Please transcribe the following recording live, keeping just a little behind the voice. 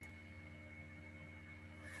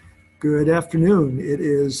Good afternoon. It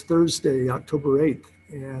is Thursday, October 8th,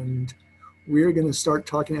 and we're going to start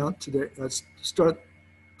talking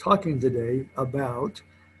today about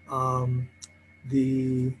um,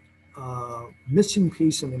 the missing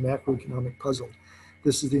piece in the macroeconomic puzzle.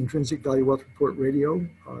 This is the Intrinsic Value Wealth Report Radio,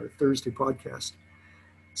 our Thursday podcast.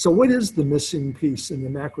 So what is the missing piece in the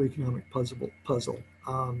macroeconomic puzzle?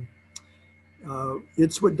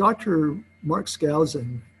 It's what Dr. Mark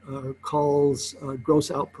Skousen calls gross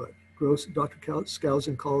output. Dr.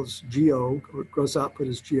 Skousen calls GO, or gross output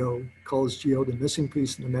is GO, calls GO the missing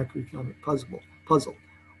piece in the macroeconomic puzzle.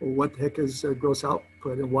 Well, what the heck is gross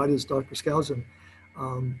output, and why does Dr. Skousen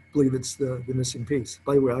believe it's the missing piece?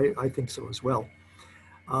 By the way, I think so as well.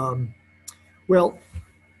 Well,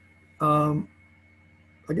 I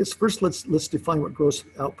guess first let's define what gross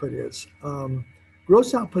output is.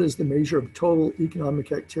 Gross output is the measure of total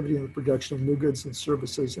economic activity in the production of new goods and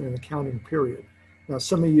services in an accounting period. Now,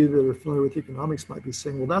 some of you that are familiar with economics might be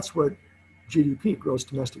saying, well, that's what GDP, gross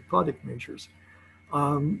domestic product, measures.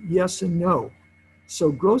 Yes and no. So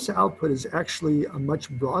gross output is actually a much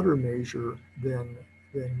broader measure than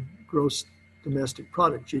gross domestic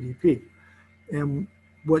product, GDP. And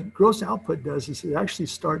what gross output does is it actually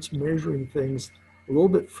starts measuring things a little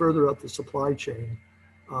bit further up the supply chain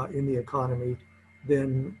in the economy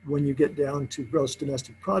than when you get down to gross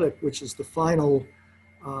domestic product, which is the final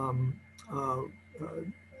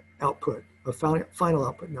output, a final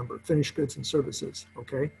output number, finished goods and services,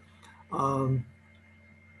 okay?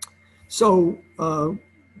 So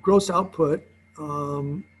gross output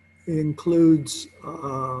includes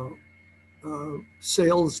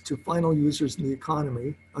sales to final users in the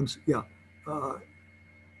economy.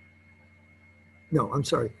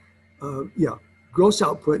 Gross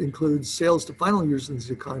output includes sales to final users in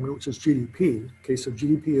the economy, which is GDP. Okay, so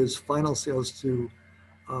GDP is final sales to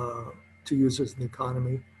users in the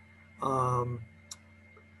economy.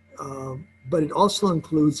 But it also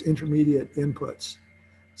includes intermediate inputs.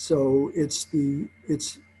 So it's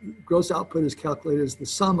gross output is calculated as the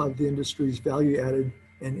sum of the industry's value added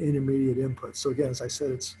and intermediate inputs. So again, as I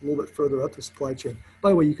said, it's a little bit further up the supply chain.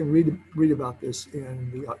 By the way, you can read about this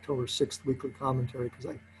in the October 6th weekly commentary, because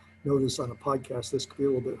I know this on a podcast. This could be a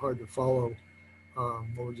little bit hard to follow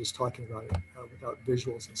when we're just talking about it without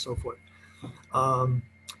visuals and so forth.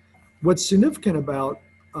 What's significant about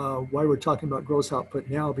why we're talking about gross output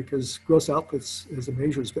now, because gross outputs as a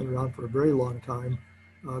measure has been around for a very long time.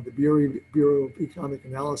 The Bureau of Economic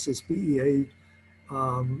Analysis, BEA,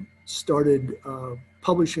 started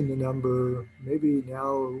publishing the number maybe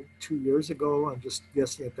now 2 years ago. I'm just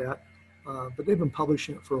guessing at that, but they've been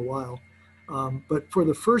publishing it for a while. But for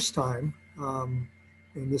the first time,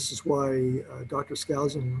 and this is why Dr.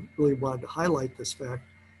 Skousen really wanted to highlight this fact,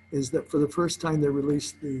 is that for the first time they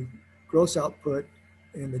released the gross output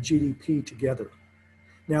and the GDP together.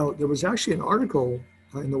 Now, there was actually an article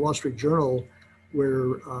in the Wall Street Journal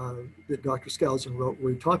where that Dr. Skousen wrote,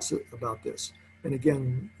 where he talks about this. And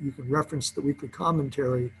again, you can reference the weekly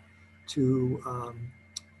commentary to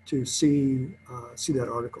see that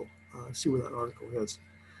article, see where that article is.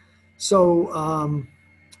 So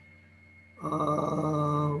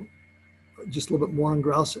just a little bit more on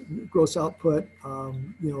gross output.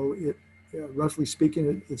 Roughly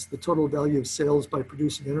speaking, it's the total value of sales by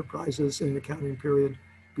producing enterprises in an accounting period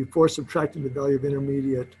before subtracting the value of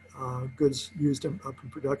intermediate goods used up in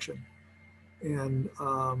production. And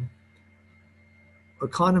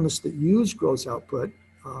economists that use gross output,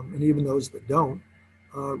 and even those that don't,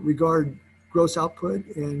 regard gross output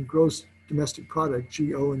and gross domestic product,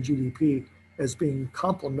 GO and GDP, as being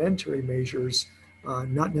complementary measures,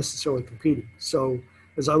 not necessarily competing. So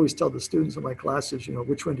as I always tell the students in my classes,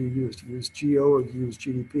 which one do you use? Do you use GO or do you use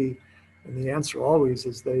GDP? And the answer always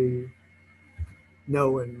is they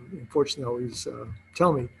know, and unfortunately always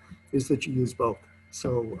tell me, is that you use both.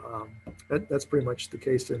 So that's pretty much the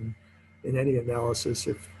case in any analysis.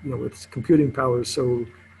 If, with computing power so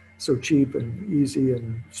cheap and easy,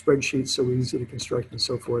 and spreadsheets so easy to construct and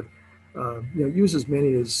so forth, use as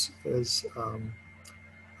many as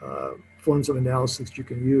forms of analysis you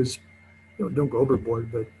can use. Don't go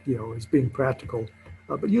overboard, but as being practical.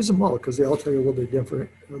 But use them all, because they all tell you a little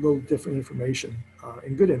different information,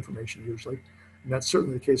 and good information usually. And that's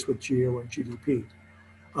certainly the case with GO and GDP.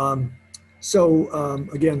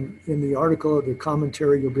 Again, in the article, the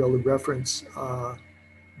commentary, you'll be able to reference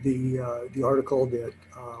the article that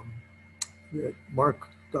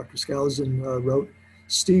Dr. Skousen wrote.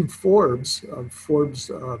 Steve Forbes of Forbes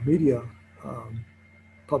Media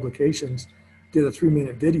Publications did a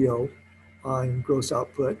 3-minute video on gross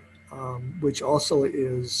output, which also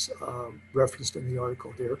is referenced in the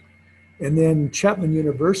article here. And then Chapman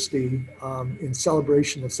University, in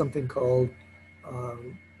celebration of something called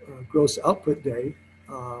Gross Output Day,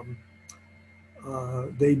 um,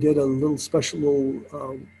 they did a little special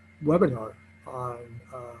webinar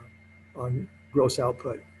on gross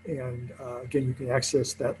output. And again, you can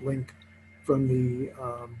access that link from the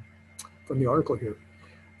article here.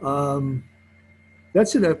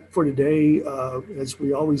 That's it for today. As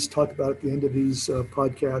we always talk about at the end of these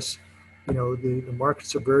podcasts, you know, the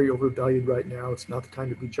markets are very overvalued right now. It's not the time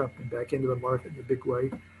to be jumping back into the market in a big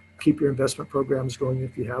way. Keep your investment programs going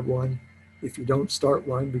if you have one. If you don't, start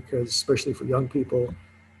one, because especially for young people,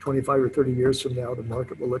 25 or 30 years from now, the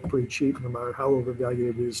market will look pretty cheap no matter how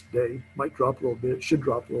overvalued it is today. Might drop a little bit, it should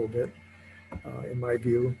drop a little bit, in my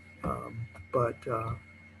view. Um, but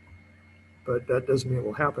but that doesn't mean it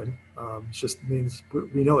will happen. It just means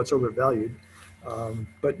we know it's overvalued.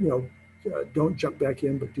 But you know, don't jump back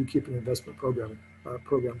in, but do keep an investment program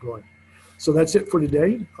going. So that's it for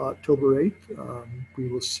today, October 8th. We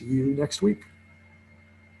will see you next week.